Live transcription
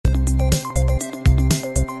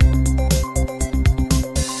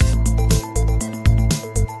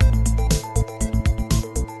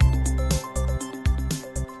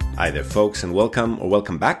Hi there, folks, and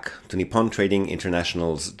welcome back to Nippon Trading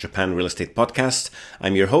International's Japan Real Estate Podcast.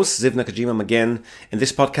 I'm your host, Ziv Nakajima again, and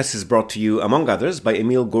this podcast is brought to you, among others, by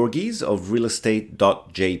Emil Gorgies of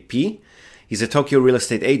realestate.jp. He's a Tokyo real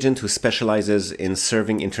estate agent who specializes in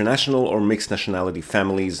serving international or mixed nationality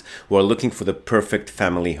families who are looking for the perfect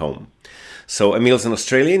family home. So Emil's an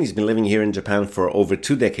Australian. He's been living here in Japan for over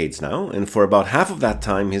 2 decades now, and for about half of that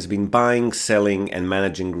time he's been buying, selling, and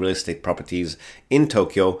managing real estate properties in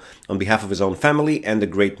Tokyo on behalf of his own family and a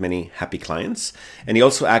great many happy clients. And he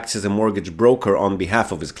also acts as a mortgage broker on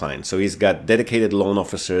behalf of his clients. So he's got dedicated loan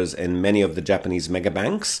officers in many of the Japanese mega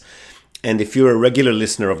banks. And if you're a regular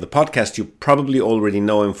listener of the podcast, you probably already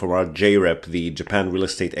know him from our JREP, the Japan Real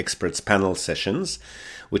Estate Experts Panel sessions,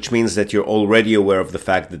 which means that you're already aware of the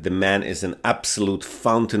fact that the man is an absolute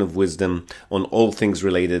fountain of wisdom on all things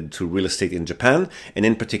related to real estate in Japan, and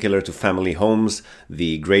in particular to family homes,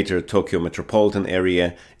 the greater Tokyo metropolitan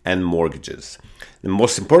area, and mortgages. And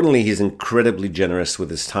most importantly, he's incredibly generous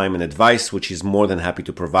with his time and advice, which he's more than happy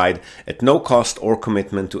to provide at no cost or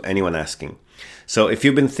commitment to anyone asking. So if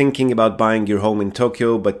you've been thinking about buying your home in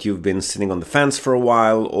Tokyo, but you've been sitting on the fence for a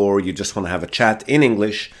while, or you just want to have a chat in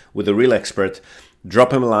English with a real expert,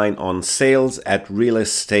 drop him a line on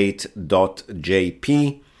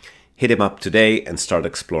sales@realestate.jp. Hit him up today and start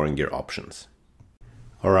exploring your options.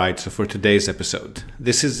 All right, so for today's episode,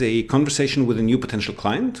 this is a conversation with a new potential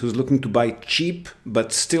client who's looking to buy cheap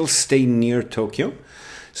but still stay near Tokyo.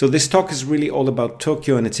 So this talk is really all about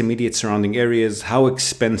Tokyo and its immediate surrounding areas. How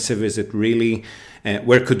expensive is it really?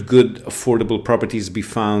 Where could good, affordable properties be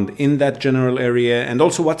found in that general area? And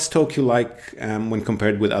also, what's Tokyo like when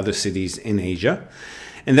compared with other cities in Asia?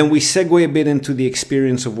 And then we segue a bit into the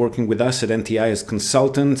experience of working with us at NTI as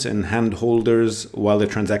consultants and handholders while the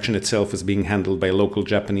transaction itself is being handled by a local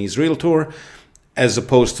Japanese realtor, as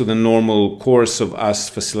opposed to the normal course of us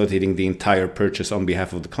facilitating the entire purchase on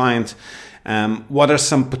behalf of the client. What are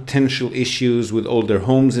some potential issues with older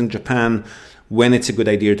homes in Japan? When it's a good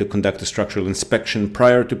idea to conduct a structural inspection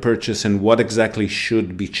prior to purchase, and what exactly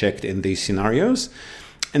should be checked in these scenarios?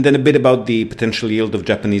 And then a bit about the potential yield of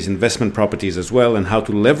Japanese investment properties as well, and how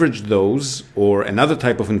to leverage those or another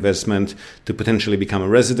type of investment to potentially become a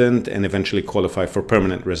resident and eventually qualify for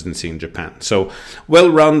permanent residency in Japan. So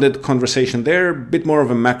well-rounded conversation there, a bit more of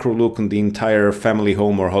a macro look on the entire family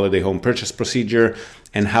home or holiday home purchase procedure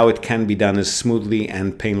and how it can be done as smoothly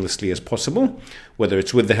and painlessly as possible, whether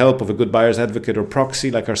it's with the help of a good buyer's advocate or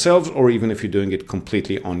proxy like ourselves, or even if you're doing it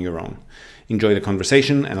completely on your own. Enjoy the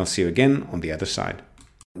conversation, and I'll see you again on the other side.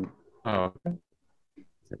 Oh,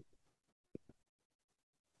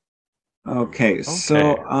 Okay,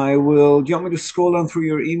 so I will. Do you want me to scroll down through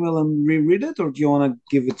your email and reread it, or do you want to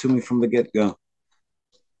give it to me from the get-go?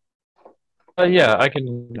 yeah, I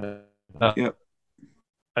can. Yep.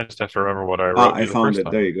 I just have to remember what I wrote. I found it.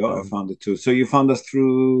 There you go. I found it too. So you found us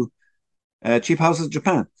through Cheap Houses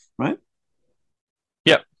Japan, right?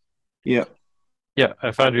 Yep. Yeah. Yeah,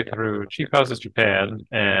 I found you through Cheap Houses Japan,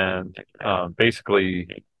 and basically,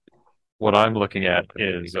 what I'm looking at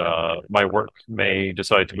is my work may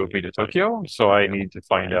decide to move me to Tokyo, so I need to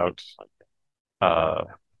find out,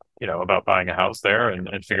 about buying a house there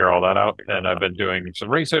and figure all that out. And I've been doing some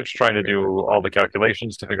research, trying to do all the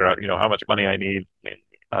calculations to figure out, how much money I need.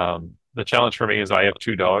 The challenge for me is I have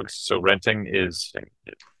 2 dogs, so renting is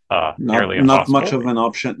nearly impossible. Not much of an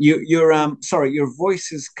option. You're sorry, your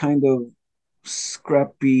voice is kind of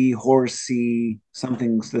scrappy, horsey,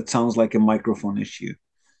 something that sounds like a microphone issue.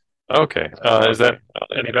 Okay. Is that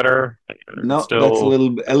any better? No, that's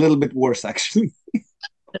a little bit worse actually.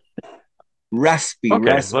 Raspy, I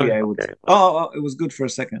would say. Oh, it was good for a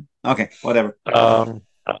second. Okay, whatever.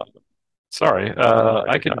 Sorry.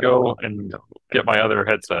 I can go and get my other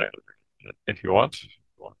headset if you want.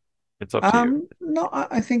 It's up to you. No,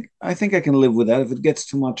 I think I can live with that. If it gets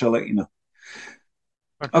too much, I'll let you know.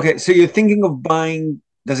 Okay, so you're thinking of buying.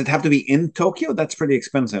 Does it have to be in Tokyo? That's pretty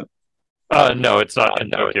expensive. No, it's not in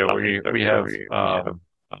Tokyo. We have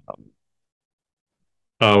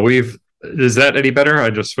is that any better?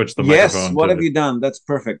 I just switched the microphone. Yes, what have you done? That's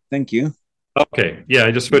perfect. Thank you. Okay. Yeah,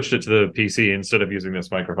 I just switched it to the PC instead of using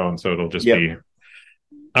this microphone, so it'll just be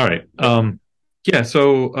all right. Yeah,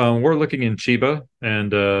 so we're looking in Chiba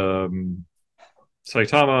and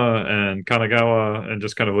Saitama and Kanagawa and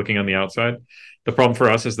just kind of looking on the outside. The problem for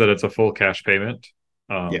us is that it's a full cash payment.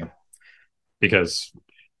 Because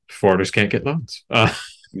foreigners can't get loans.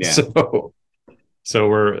 So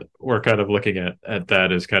we're kind of looking at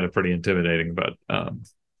that as kind of pretty intimidating, but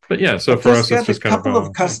yeah. So for us, it's just kind of a couple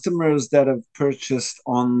of customers that have purchased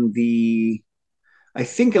on I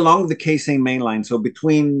think along the Keisei main line. So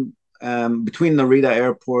between between Narita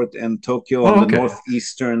Airport and Tokyo on Oh, the okay.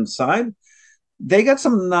 northeastern side. They got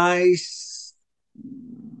some nice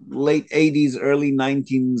late 80s, early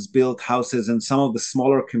 19s built houses in some of the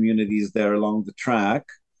smaller communities there along the track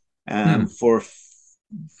Hmm. for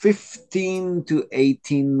 15 to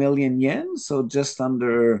 18 million yen, so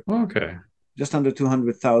Okay. just under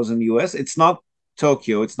 200,000 US. It's not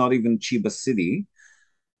Tokyo, it's not even Chiba City,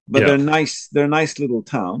 but Yeah. they're nice little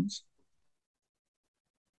towns.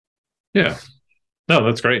 Yeah. No,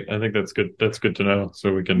 that's great. I think that's good. That's good to know.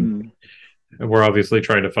 So Mm, we're obviously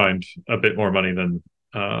trying to find a bit more money than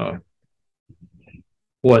uh,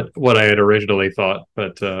 what I had originally thought.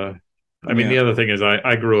 But I mean, yeah. the other thing is,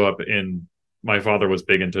 I grew up in. My father was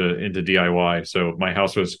big into DIY, so my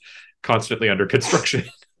house was constantly under construction.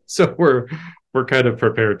 So we're kind of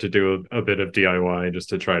prepared to do a bit of DIY just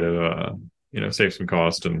to try to save some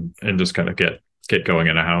cost and just kind of get going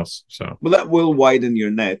in a house. So Well, that will widen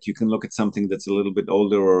your net. You can look at something that's a little bit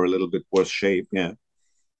older or a little bit worse shape. Yeah.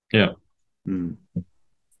 yeah. Mm.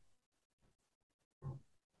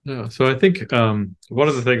 Yeah. So I think one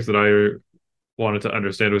of the things that I wanted to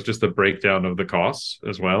understand was just the breakdown of the costs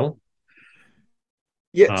as well.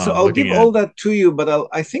 Yeah, so I'll Looking give at all that to you, but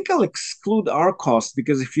I think I'll exclude our cost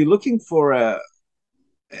because if you're looking for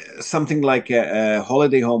something like a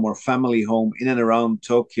holiday home or family home in and around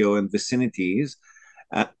Tokyo and vicinities,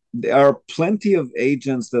 there are plenty of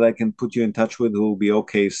agents that I can put you in touch with who will be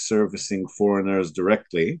okay servicing foreigners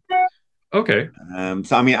directly. okay,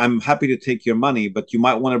 So I mean, I'm happy to take your money, but you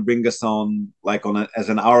might want to bring us on as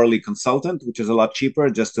an hourly consultant, which is a lot cheaper,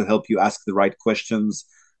 just to help you ask the right questions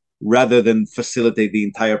rather than facilitate the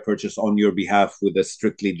entire purchase on your behalf with a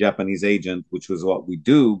strictly Japanese agent, which was what we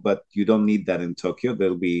do. But you don't need that in Tokyo.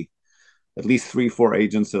 There'll be at least 3, 4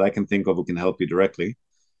 agents that I can think of who can help you directly.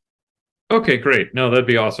 okay, great. No, that'd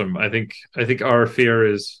be awesome. I think our fear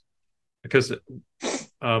is because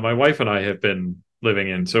my wife and I have been living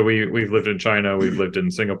in. So we've lived in China, we've lived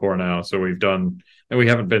in Singapore now. So we've done, and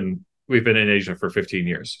we've been in Asia for 15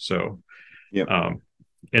 years. So Yeah, um,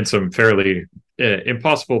 in some fairly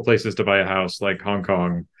impossible places to buy a house like Hong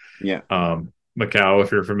Kong, yeah, Macau.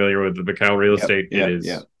 If you're familiar with the Macau real yeah, estate, it yeah,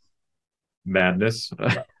 yeah. is madness.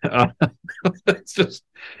 It's just,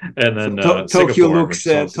 and So then Tokyo Singapore, looks which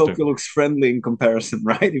is also Tokyo looks friendly in comparison,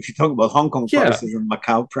 right? If you talk about Hong Kong yeah. prices and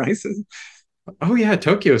Macau prices. Oh yeah,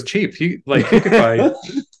 Tokyo is cheap. You could buy.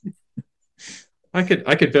 I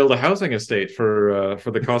could build a housing estate for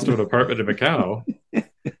the cost of an apartment in Macau.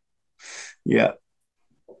 Yeah.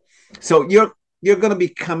 So you're going to be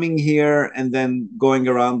coming here and then going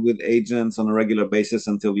around with agents on a regular basis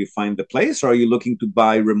until you find the place, or are you looking to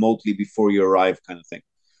buy remotely before you arrive, kind of thing?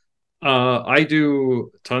 I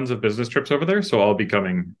do tons of business trips over there, so I'll be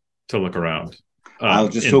coming to look around I'll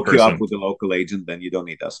just in hook you up person. with a local agent, then you don't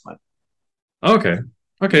need us, man. Okay,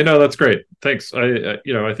 okay, Yeah. no, that's great. Thanks. I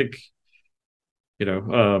think you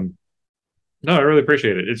know, no, I really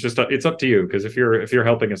appreciate it. It's just it's up to you because if you're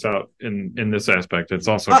helping us out in this aspect, it's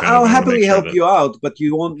also kind of I'll I want to make happily sure help that you out, but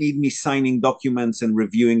you won't need me signing documents and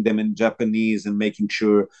reviewing them in Japanese and making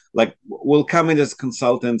sure. Like, we'll come in as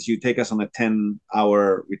consultants. You take us on a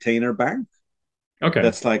 10-hour retainer bank. okay,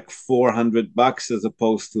 That's like $400 as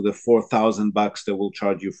opposed to the $4,000 that will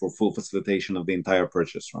charge you for full facilitation of the entire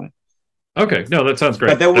purchase, right? okay, no, that sounds But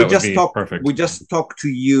great. then That would be we perfect. just talk to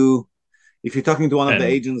you. If you're talking to one of the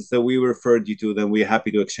And agents that we referred you to, then we're happy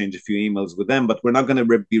to exchange a few emails with them. But we're not going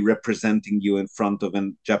to be representing you in front of a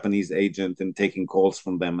Japanese agent and taking calls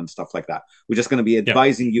from them and stuff like that. We're just going to be yeah,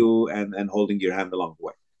 advising you and holding your hand along the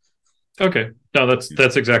way. okay, no, that's Yeah.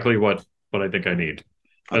 that's exactly what I think I need.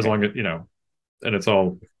 As Okay. long as and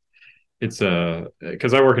it's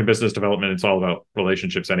because I work in business development, it's all about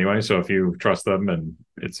relationships anyway. So if you trust them, and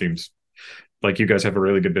it seems like you guys have a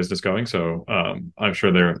really good business going, so I'm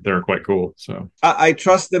sure they're quite cool. So I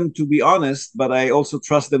trust them to be honest, but I also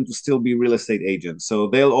trust them to still be real estate agents. So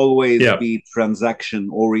they'll always yeah, be transaction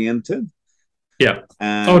oriented, yeah.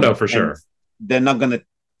 Oh no, for and sure. they're not going to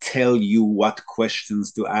tell you what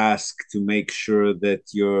questions to ask to make sure that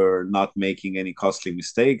you're not making any costly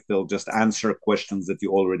mistake. They'll just answer questions that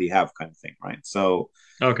you already have, kind of thing, right? So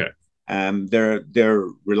Okay, they're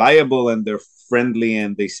reliable and they're friendly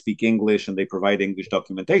and they speak English and they provide English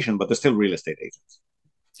documentation, but they're still real estate agents.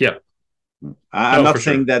 yeah. I'm No, not for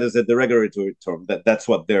saying sure. that as a derogatory term. That's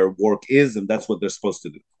what their work is, and that's what they're supposed to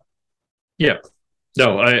do. Yeah.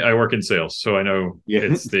 No, I work in sales, so I know Yeah,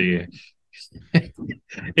 it's the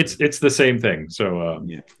it's the same thing. So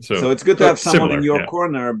yeah. So so it's good to have someone in similar. your Yeah.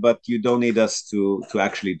 corner, but you don't need us to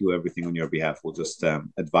actually do everything on your behalf. We'll just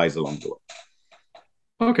advise along the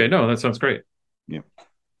way. Okay. No, that sounds great. Yeah.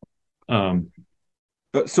 Um,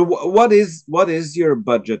 What is your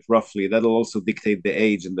budget roughly? That'll also dictate the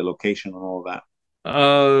age and the location and all that.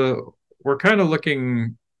 Uh, we're kind of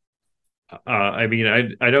looking. I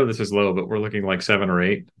mean, I know this is low, but we're looking like 7 or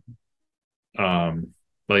 8. Um,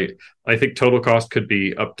 like I think total cost could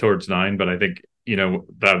be up towards 9, but I think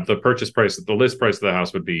the purchase price, the list price of the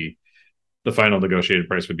house would be the final negotiated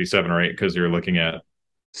price would be 7 or 8 because you're looking at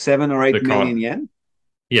 7 or 8 the cost. million yen.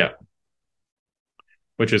 Yeah,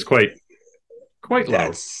 which is quite low.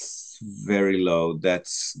 That's very low.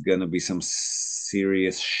 That's gonna be some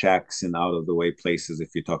serious shacks in out of the way places if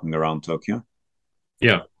you're talking around Tokyo.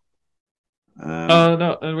 Yeah.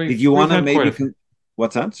 No, and Did we've you we've want to had quite maybe a few.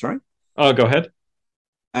 what's that? Sorry. Go ahead.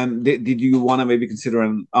 Did you want to maybe consider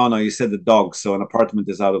an? Oh no, you said the dog, so an apartment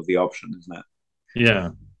is out of the option, isn't it? Yeah.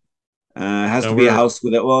 It has No, to be a we're house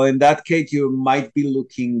with it. Well, in that case, you might be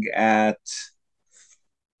looking at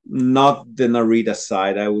not the Narita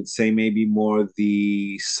side. I would say maybe more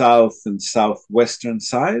the south and southwestern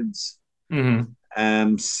sides,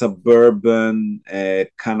 mhm. suburban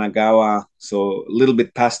Kanagawa, so a little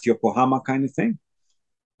bit past Yokohama kind of thing,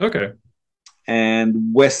 Okay.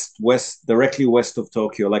 and west, directly west of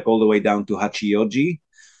Tokyo, like all the way down to Hachioji.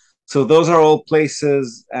 So those are all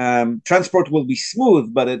places. Transport will be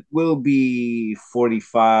smooth, but it will be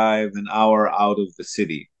 45 an hour out of the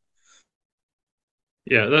city.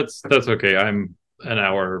 Yeah, that's okay. I'm an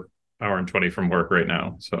hour and 20 from work right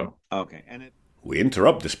now, so Okay, and We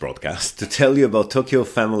interrupt this broadcast to tell you about Tokyo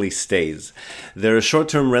Family Stays. They're a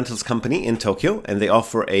short-term rentals company in Tokyo, and they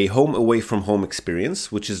offer a home away from home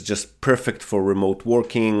experience, which is just perfect for remote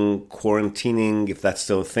working, quarantining, if that's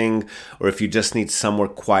still a thing, or if you just need somewhere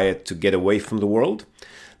quiet to get away from the world.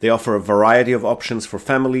 They offer a variety of options for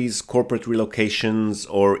families, corporate relocations,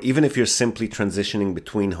 or even if you're simply transitioning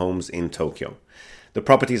between homes in Tokyo. The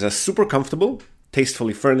properties are super comfortable,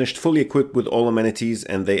 tastefully furnished, fully equipped with all amenities,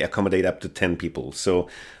 and they accommodate up to 10 people. So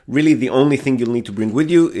really the only thing you'll need to bring with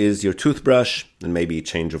you is your toothbrush and maybe a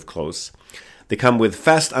change of clothes. They come with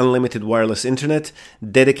fast unlimited wireless internet,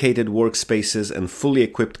 dedicated workspaces, and fully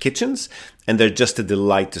equipped kitchens, and they're just a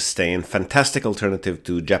delight to stay in. Fantastic alternative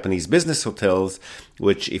to Japanese business hotels,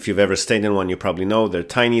 which if you've ever stayed in one, you probably know they're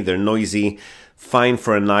tiny, they're noisy, fine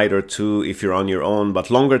for a night or two if you're on your own, but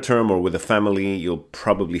longer term or with a family, you'll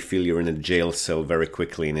probably feel you're in a jail cell very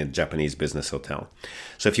quickly in a Japanese business hotel.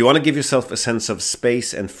 So if you want to give yourself a sense of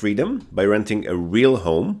space and freedom by renting a real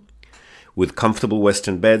home with comfortable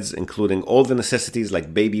Western beds, including all the necessities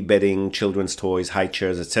like baby bedding, children's toys, high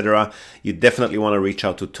chairs, etc., you definitely want to reach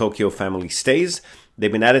out to Tokyo Family Stays.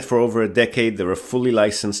 They've been at it for over a decade. They're a fully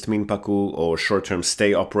licensed Minpaku or short-term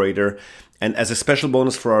stay operator. And as a special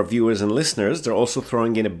bonus for our viewers and listeners, they're also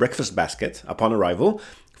throwing in a breakfast basket upon arrival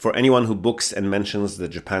for anyone who books and mentions the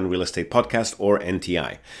Japan Real Estate Podcast or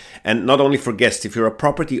NTI. And not only for guests, if you're a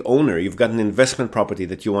property owner, you've got an investment property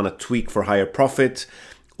that you want to tweak for higher profit,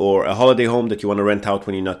 or a holiday home that you want to rent out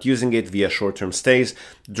when you're not using it via short-term stays,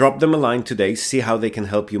 drop them a line today, see how they can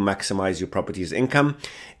help you maximize your property's income.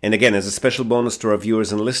 And again, as a special bonus to our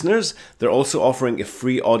viewers and listeners, they're also offering a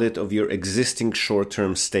free audit of your existing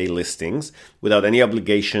short-term stay listings without any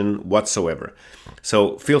obligation whatsoever.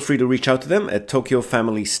 So feel free to reach out to them at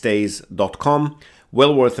tokyofamilystays.com.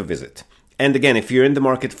 Well worth a visit. And again, if you're in the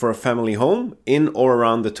market for a family home in or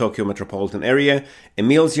around the Tokyo metropolitan area,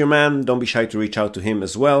 Emil's your man. Don't be shy to reach out to him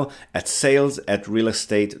as well at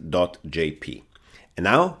sales@realestate.jp. And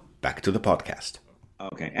now, back to the podcast.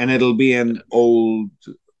 Okay, and it'll be an old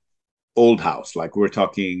house, like we're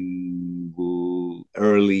talking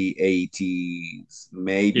early 80s,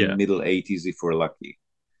 maybe yeah. middle 80s if we're lucky.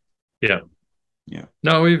 Yeah. Yeah.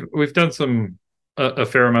 No, we've done a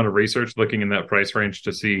fair amount of research looking in that price range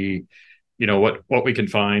to see, what we can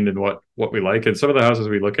find and what we like. And some of the houses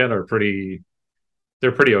we look at are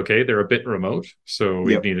they're pretty okay. They're a bit remote, so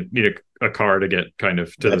we Yep. need a car to get kind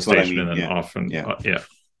of to That's the what I station mean. and then Yeah. off and Yeah. yeah.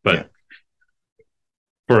 But Yeah.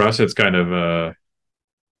 for us, it's kind of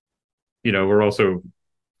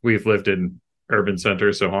we've lived in urban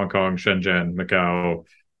centers, so Hong Kong, Shenzhen, Macau,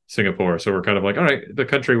 Singapore. So we're kind of like, all right, the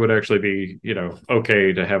country would actually be,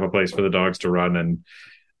 okay to have a place for the dogs to run and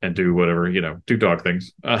do whatever, do dog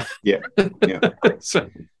things. Yeah. Yeah. So,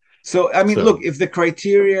 So, I mean, so look, if the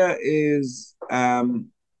criteria is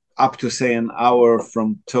up to, say, an hour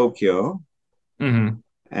from Tokyo, mhm.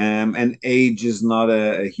 and age is not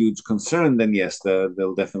a huge concern, then yes,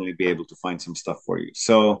 they'll definitely be able to find some stuff for you.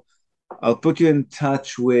 So I'll put you in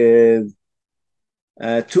touch with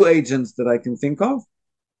two agents that I can think of.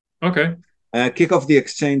 Okay. Kick off the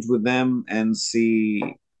exchange with them and see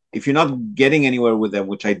if you're not getting anywhere with them,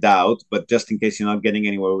 which I doubt, but just in case you're not getting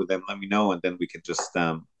anywhere with them, let me know, and then we can just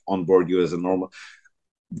onboard you as a normal.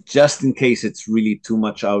 just in case it's really too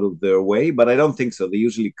much out of their way. But I don't think so. They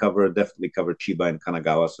usually definitely cover Chiba and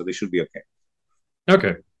Kanagawa, so they should be okay.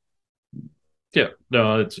 Okay. Yeah.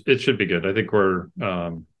 No, it should be good. I think we're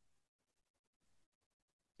I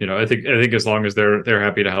think as long as they're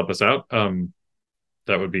happy to help us out,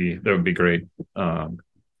 that would be great.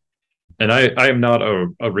 And I am not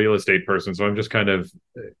a real estate person, so I'm just kind of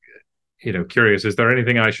curious. Is there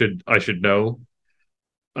anything I should know?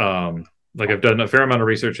 Like I've done a fair amount of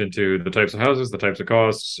research into the types of houses, the types of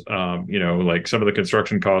costs, like some of the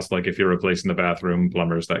construction costs, like if you're replacing the bathroom,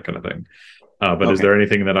 plumbers, that kind of thing. But is Okay. there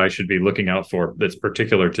anything that I should be looking out for that's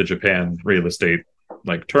particular to Japan real estate,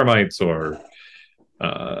 like termites or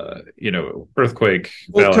earthquake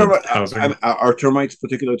Well, valid housing? are termites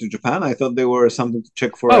particular to Japan? I thought they were something to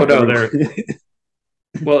check for Oh no, they're everybody.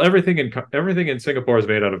 well, everything in Singapore is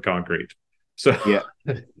made out of concrete, so Yeah.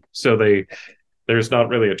 so there's not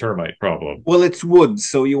really a termite problem. Well, it's wood,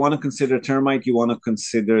 so you want to consider termite. You want to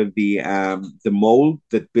consider the mold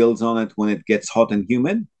that builds on it when it gets hot and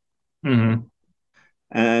humid. Hmm.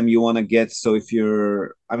 You want to get so if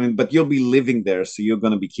you're, I mean, but you'll be living there, so you're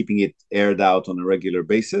going to be keeping it aired out on a regular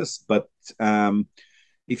basis. But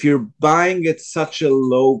if you're buying at such a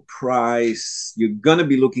low price, you're going to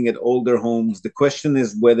be looking at older homes. The question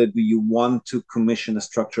is whether do you want to commission a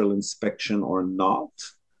structural inspection or not.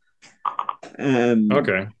 Um,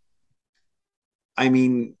 Okay. I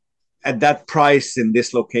mean, at that price in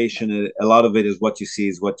this location, a lot of it is what you see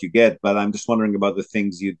is what you get. But I'm just wondering about the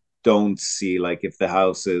things you don't see, like if the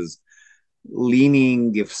house is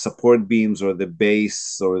leaning, if support beams or the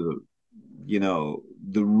base or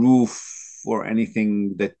the roof or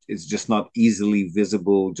anything that is just not easily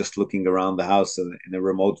visible just looking around the house in a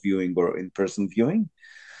remote viewing or in-person viewing.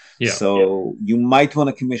 Yeah. So you might want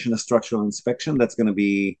to commission a structural inspection that's going to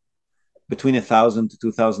be between 1,000 to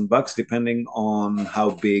 2,000 bucks, depending on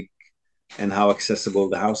how big and how accessible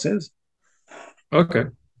the house is. Okay.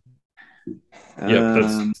 Yep.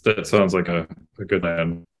 Um, That sounds like a good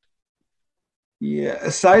plan. yeah.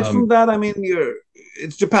 Aside from Um, that, I mean,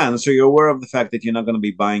 it's Japan, so you're aware of the fact that you're not going to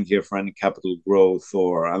be buying here for any capital growth,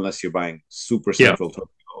 or unless you're buying super yeah. central Tokyo,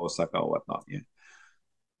 Osaka, or whatnot. Yeah.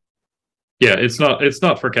 Yeah. It's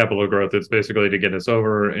not for capital growth. It's basically to get us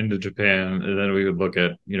over into Japan, and then we would look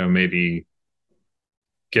at maybe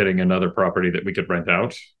getting another property that we could rent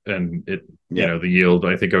out, and Yeah. the yield.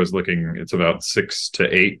 I think I was looking. It's about 6 to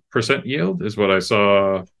 8% yield is what I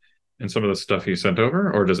saw in some of the stuff you sent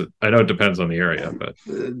over, or does it? I know it depends on the area, but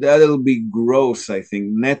That'll be gross, I think.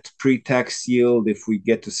 Net pre-tax yield, if we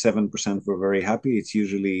get to 7%, we're very happy. It's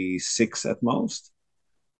usually six at most.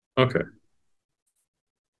 okay.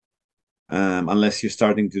 Unless you're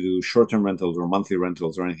starting to do short-term rentals or monthly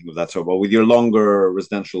rentals or anything of that sort. But with your longer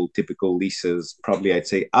residential typical leases, probably I'd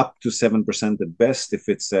say up to 7% at best if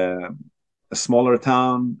it's a smaller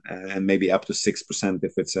town, and maybe up to 6%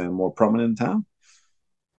 if it's a more prominent town.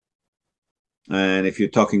 And if you're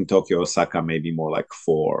talking Tokyo, Osaka, maybe more like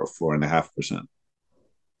 4.5%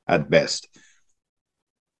 at best.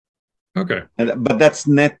 Okay. But that's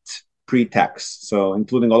net pre-tax, so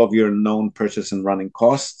including all of your known purchase and running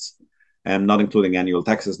costs, and not including annual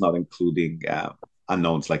taxes, not including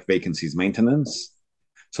unknowns like vacancies, maintenance.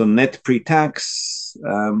 So net pre-tax,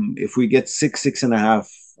 if we get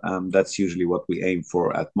 6.5, that's usually what we aim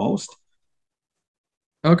for at most.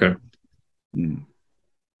 Okay. Mm.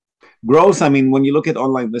 Gross, I mean, when you look at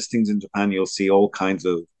online listings in Japan, you'll see all kinds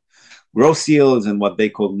of gross yields and what they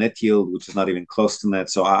call net yield, which is not even close to net.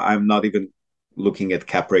 So I'm not even looking at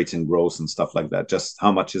cap rates and gross and stuff like that. Just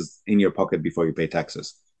how much is in your pocket before you pay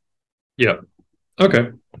taxes. Yeah. Okay.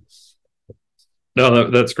 No,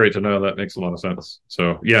 that's great to know. That makes a lot of sense.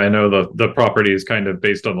 So yeah, I know the property is kind of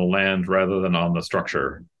based on the land rather than on the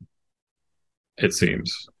structure, it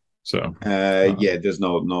seems. So Yeah, there's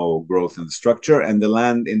no growth in the structure, and the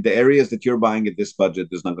land in the areas that you're buying at this budget,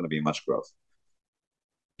 there's not going to be much growth.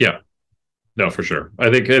 yeah, no, for sure.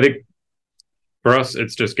 I think for us,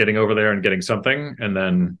 it's just getting over there and getting something, and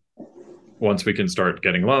then once we can start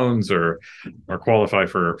getting loans or qualify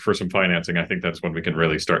for some financing, I think that's when we can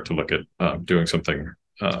really start to look at doing something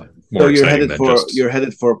So more exciting than just. you're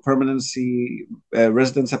headed for permanency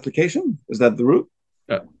residence application. Is that the route?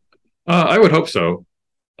 Uh, I would hope so.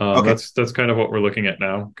 Okay, That's kind of what we're looking at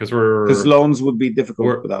now because because loans would be difficult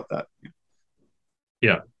we're without that.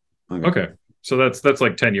 yeah. Okay. Okay. So that's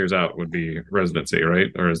like 10 years out would be residency,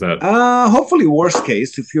 right? Or is that Hopefully, worst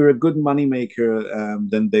case, if you're a good money maker,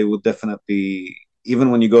 then they would definitely,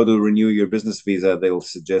 even when you go to renew your business visa, they'll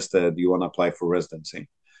suggest that you want to apply for residency.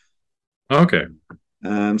 okay?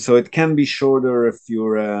 So it can be shorter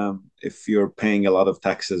if you're paying a lot of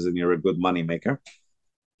taxes and you're a good money maker.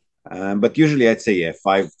 But usually I'd say, yeah,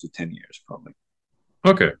 5 to 10 years probably.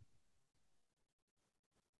 Okay.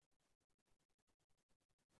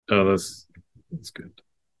 Oh, that's good.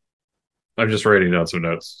 I'm just writing down some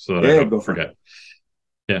notes so that I don't forget.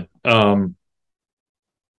 Yeah. No,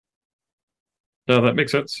 that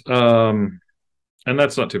makes sense. And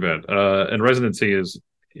that's not too bad. And residency is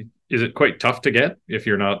it quite tough to get if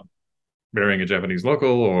you're not marrying a Japanese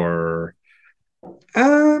local, or?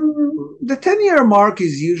 The 10-year mark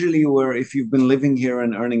is usually where, if you've been living here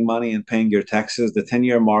and earning money and paying your taxes, the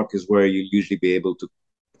 10-year mark is where you usually be able to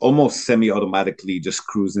almost semi-automatically just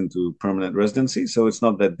cruise into permanent residency. So it's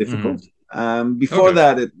not that difficult. Before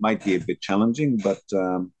that, it might be a bit challenging, but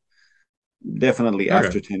definitely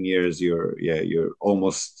after 10 years, you're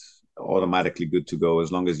almost automatically good to go,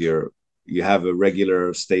 as long as you have a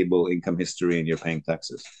regular, stable income history and you're paying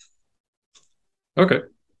taxes. Okay.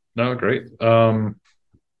 No, great.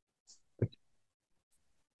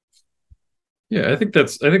 Yeah, I think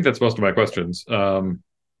that's most of my questions.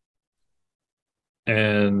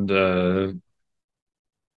 And what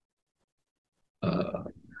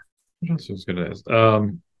else was going to ask?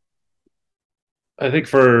 I think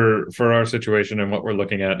for our situation and what we're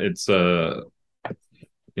looking at, it's I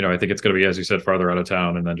think it's going to be, as you said, farther out of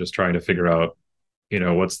town, and then just trying to figure out,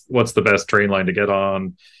 what's the best train line to get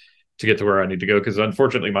on to get to where I need to go. Because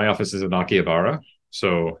unfortunately, my office is in Akihabara,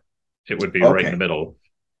 so it would be right in the middle.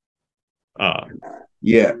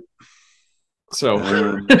 Yeah. So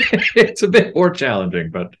it's a bit more challenging,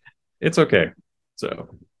 but it's okay.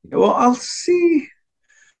 So, well, I'll see.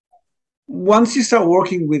 Once you start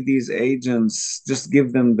working with these agents, just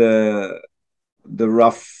give them the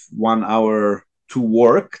rough 1 hour to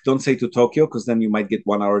work. Don't say to Tokyo, because then you might get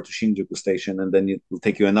 1 hour to Shinjuku Station, and then it will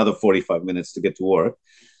take you another 45 minutes to get to work.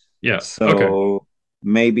 Yeah. So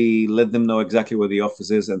maybe let them know exactly where the office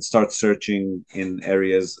is and start searching in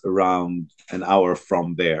areas around an hour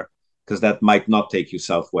from there, because that might not take you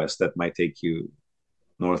southwest. That might take you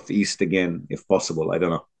northeast again, if possible. I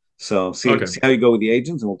don't know. So see how you go with the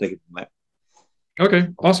agents, and we'll take it from there. Okay,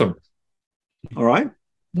 awesome. All right.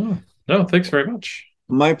 No, thanks very much.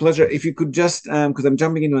 My pleasure. If you could just, because I'm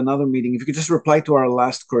jumping into another meeting, if you could just reply to our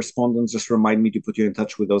last correspondence, just remind me to put you in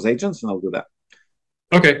touch with those agents, and I'll do that.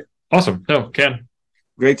 Okay, awesome. No, Ken.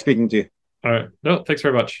 Great speaking to you. All right. No, thanks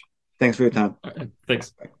very much. Thanks for your time. All right, thanks.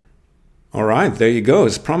 Bye. All right, there you go.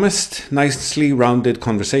 As promised, nicely rounded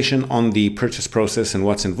conversation on the purchase process and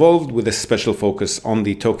what's involved, with a special focus on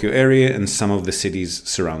the Tokyo area and some of the cities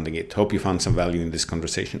surrounding it. Hope you found some value in this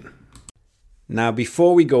conversation. Now,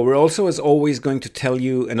 before we go, we're also, as always, going to tell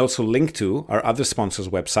you and also link to our other sponsor's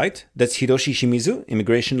website. That's Hiroshi Shimizu,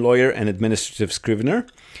 immigration lawyer and administrative scrivener.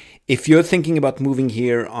 If you're thinking about moving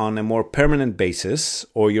here on a more permanent basis,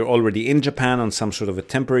 or you're already in Japan on some sort of a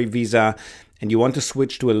temporary visa and you want to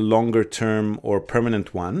switch to a longer term or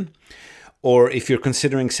permanent one, or if you're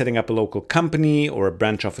considering setting up a local company or a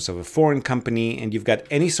branch office of a foreign company and you've got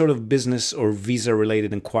any sort of business or visa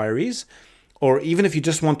related inquiries, or even if you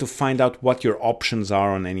just want to find out what your options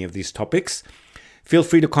are on any of these topics, feel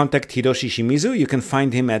free to contact Hiroshi Shimizu. You can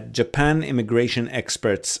find him at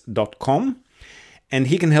japanimmigrationexperts.com. And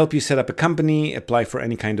he can help you set up a company, apply for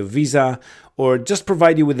any kind of visa, or just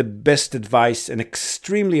provide you with the best advice and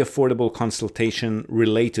extremely affordable consultation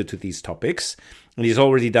related to these topics. And he's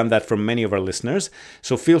already done that for many of our listeners.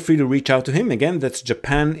 So feel free to reach out to him. Again, that's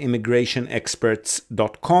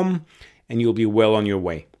japanimmigrationexperts.com, and you'll be well on your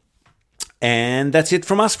way. And that's it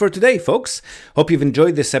from us for today, folks. Hope you've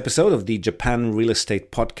enjoyed this episode of the Japan Real Estate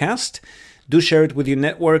Podcast. Do share it with your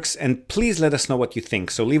networks, and please let us know what you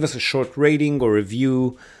think. So leave us a short rating or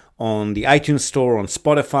review on the iTunes Store, on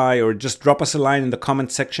Spotify, or just drop us a line in the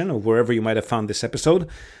comment section or wherever you might have found this episode.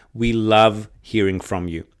 We love hearing from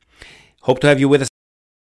you. Hope to have you with us